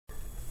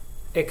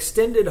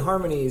Extended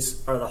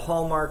harmonies are the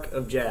hallmark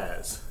of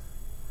jazz.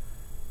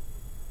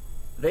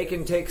 They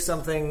can take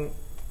something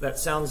that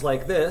sounds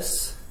like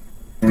this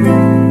and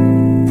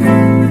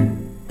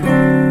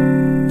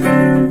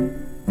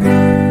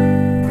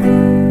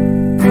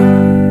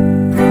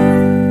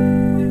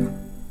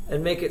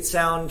make it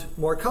sound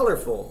more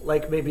colorful,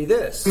 like maybe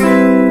this.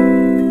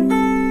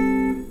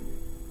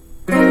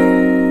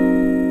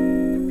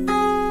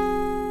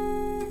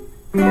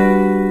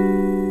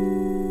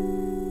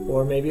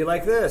 Or maybe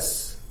like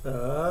this.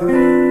 So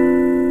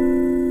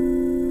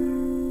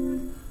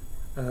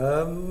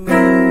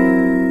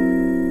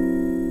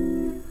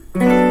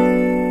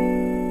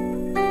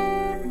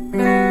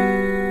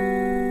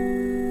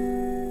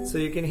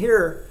you can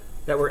hear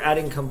that we're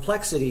adding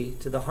complexity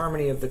to the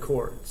harmony of the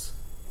chords.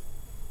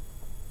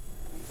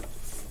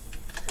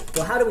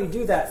 Well, how do we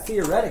do that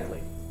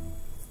theoretically?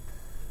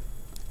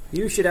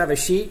 You should have a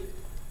sheet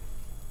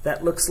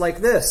that looks like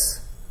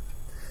this.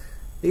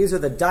 These are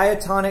the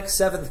diatonic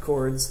seventh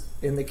chords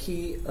in the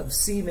key of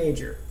C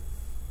major.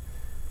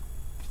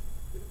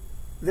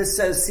 This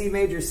says C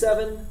major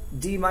 7,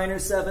 D minor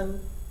 7,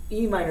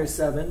 E minor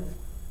 7,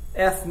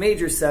 F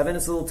major 7,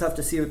 it's a little tough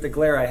to see with the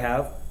glare I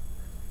have,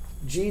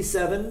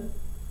 G7,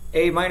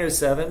 A minor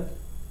 7,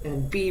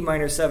 and B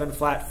minor 7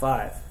 flat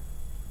 5.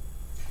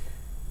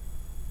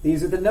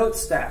 These are the note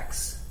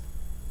stacks.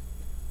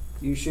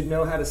 You should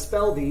know how to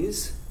spell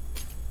these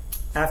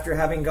after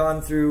having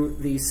gone through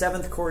the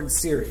seventh chord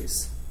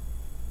series.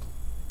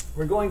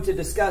 We're going to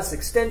discuss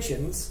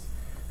extensions,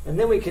 and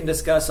then we can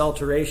discuss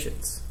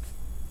alterations.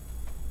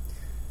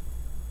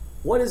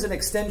 What is an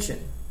extension?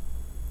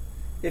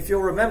 If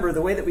you'll remember,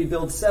 the way that we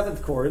build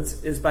seventh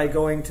chords is by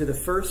going to the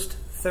first,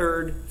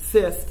 third,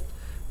 fifth,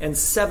 and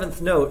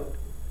seventh note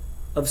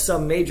of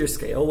some major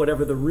scale,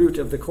 whatever the root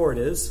of the chord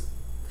is,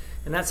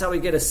 and that's how we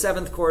get a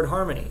seventh chord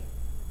harmony.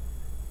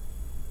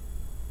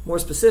 More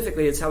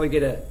specifically, it's how we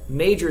get a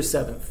major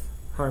seventh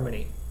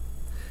harmony.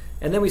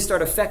 And then we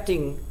start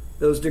affecting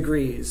those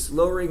degrees,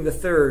 lowering the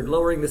third,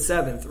 lowering the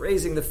seventh,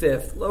 raising the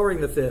fifth,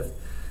 lowering the fifth,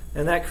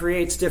 and that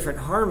creates different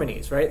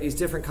harmonies, right? These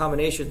different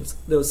combinations,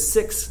 those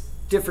 6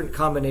 different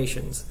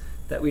combinations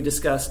that we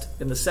discussed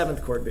in the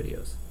seventh chord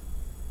videos.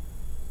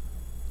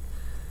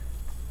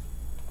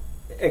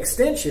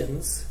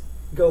 Extensions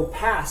go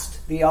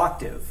past the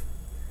octave.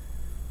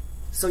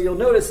 So you'll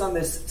notice on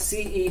this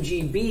C, E,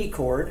 G, B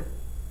chord,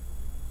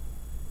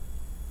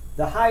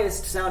 the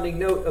highest sounding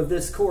note of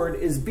this chord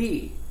is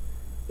B.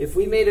 If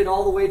we made it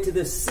all the way to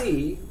this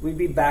C, we'd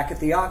be back at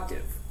the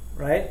octave,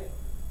 right?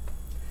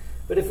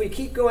 But if we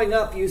keep going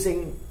up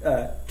using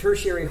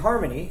tertiary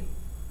harmony,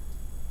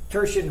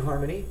 tertian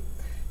harmony,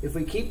 if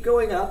we keep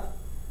going up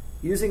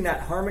using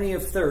that harmony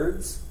of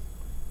thirds,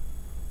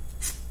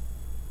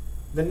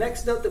 the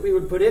next note that we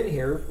would put in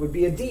here would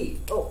be a D.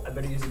 Oh, I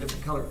better use a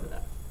different color for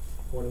that.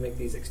 I want to make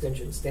these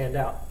extensions stand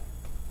out.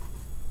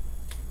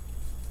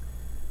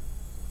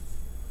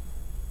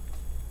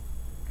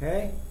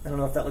 Okay, I don't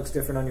know if that looks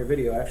different on your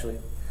video actually.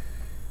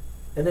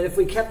 And then if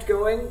we kept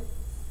going,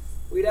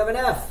 we'd have an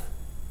F.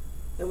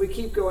 And we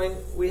keep going,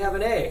 we have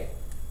an A.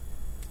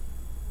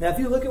 Now if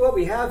you look at what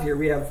we have here,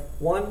 we have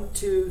 1,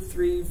 2,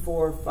 3,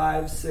 4,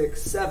 5,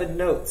 6, 7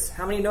 notes.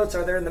 How many notes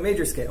are there in the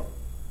major scale?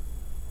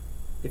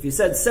 If you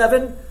said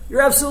 7,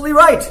 you're absolutely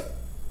right.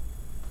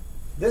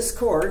 This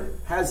chord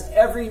has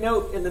every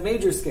note in the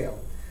major scale,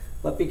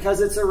 but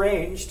because it's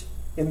arranged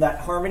in that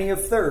harmony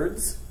of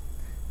thirds,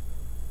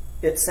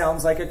 it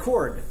sounds like a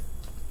chord.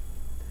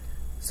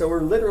 So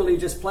we're literally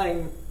just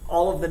playing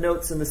all of the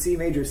notes in the C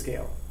major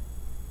scale.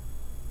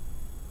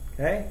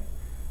 Okay?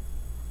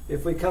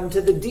 If we come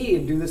to the D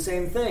and do the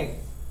same thing,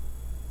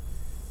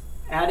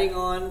 adding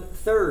on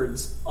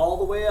thirds all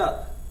the way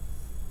up.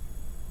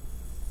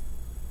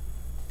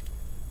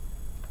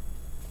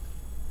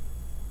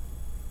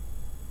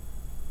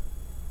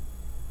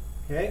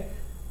 Okay?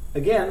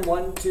 Again,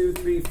 1, 2,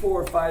 3,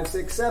 4, 5,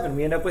 6, 7.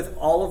 We end up with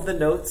all of the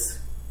notes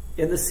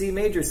in the C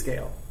major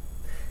scale.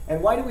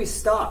 And why do we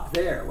stop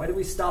there? Why do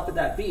we stop at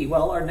that B?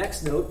 Well, our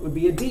next note would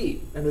be a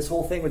D, and this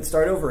whole thing would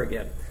start over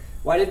again.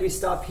 Why did we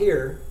stop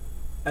here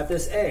at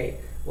this A?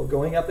 Well,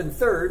 going up in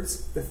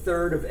thirds, the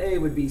third of A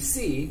would be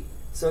C,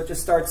 so it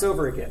just starts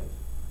over again.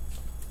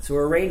 So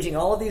we're arranging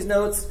all of these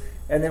notes,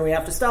 and then we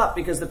have to stop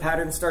because the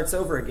pattern starts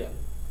over again.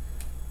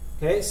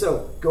 Okay,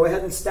 so go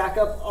ahead and stack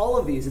up all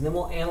of these, and then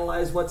we'll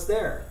analyze what's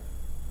there.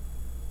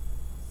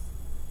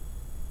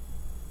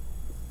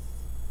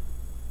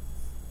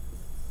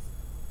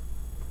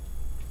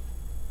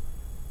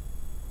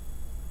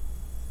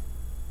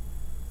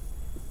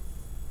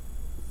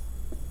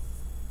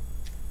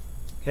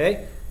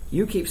 Okay,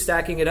 you keep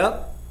stacking it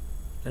up,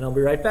 and I'll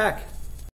be right back.